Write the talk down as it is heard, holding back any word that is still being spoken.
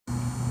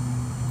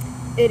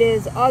It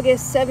is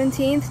August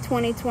 17th,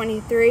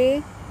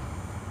 2023.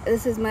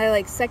 This is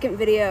my second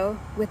video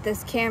with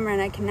this camera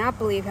and I cannot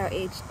believe how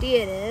HD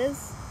it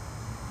is.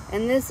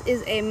 And this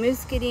is a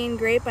Muscadine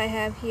grape I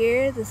have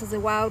here. This is a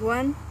wild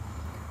one.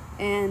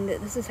 And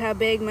this is how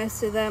big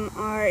most of them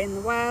are in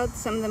the wild.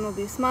 Some of them will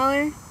be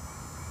smaller,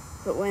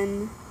 but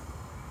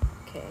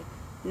okay,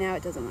 now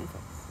it doesn't want to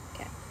focus.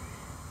 Okay.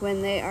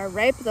 When they are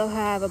ripe, they'll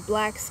have a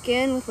black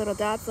skin with little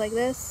dots like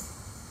this.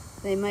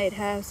 They might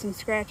have some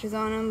scratches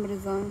on them, but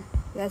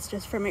that's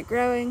just from it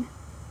growing.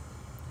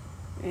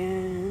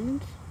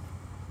 And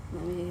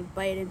let me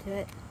bite into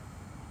it.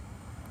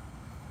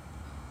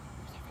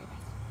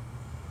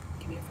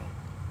 Give me your phone.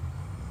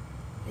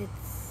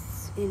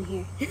 It's in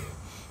here.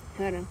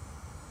 Hold on.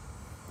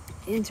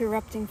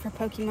 Interrupting for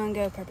Pokemon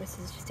Go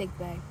purposes. Just take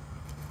the bag.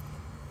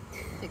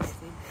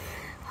 16.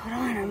 Hold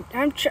on.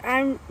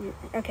 I'm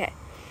okay.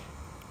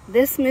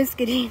 This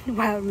Muscadine,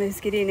 wild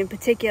Muscadine in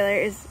particular,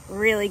 is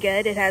really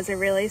good. It has a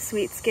really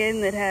sweet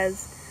skin that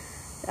has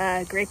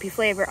grapey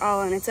flavor all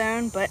on its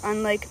own, but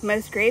unlike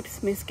most grapes,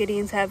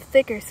 Muscadines have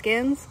thicker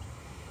skins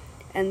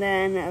and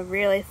then a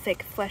really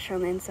thick flesh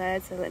on the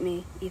inside. So let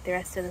me eat the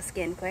rest of the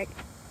skin quick.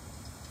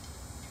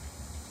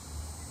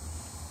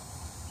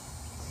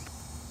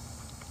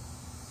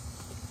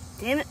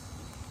 Damn it.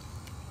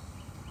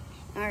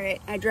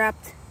 Alright, I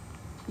dropped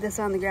this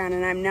on the ground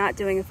and I'm not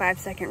doing a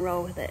 5-second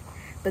roll with it.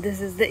 But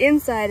this is the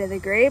inside of the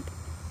grape.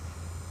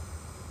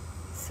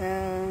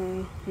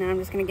 So now I'm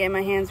just gonna get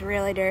my hands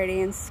really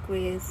dirty and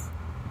squeeze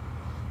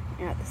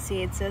out the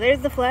seed. So there's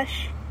the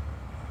flesh.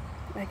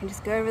 I can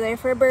just go over there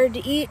for a bird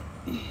to eat.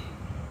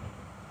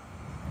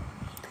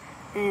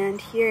 And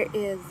here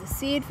is the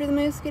seed for the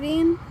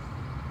Muscadine.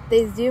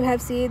 These do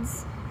have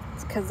seeds.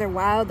 It's because they're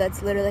wild.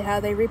 That's literally how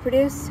they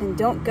reproduce and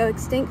don't go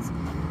extinct.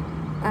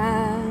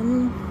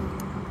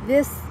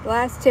 This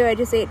last two I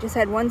just ate just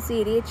had one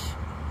seed each.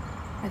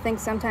 I think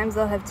sometimes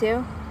they'll have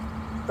two,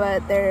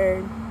 but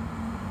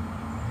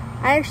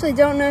I actually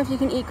don't know if you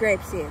can eat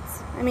grape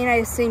seeds. I mean, I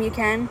assume you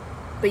can,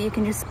 but you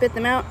can just spit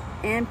them out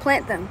and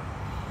plant them.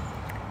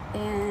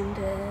 And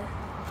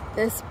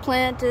this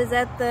plant is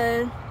at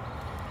the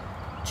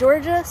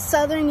Georgia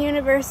Southern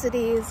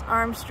University's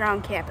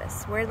Armstrong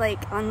campus. We're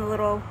on the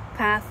little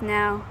path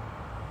now.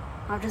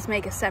 I'll just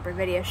make a separate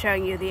video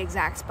showing you the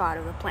exact spot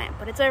of the plant,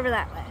 but it's over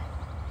that way.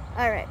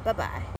 All right, bye-bye.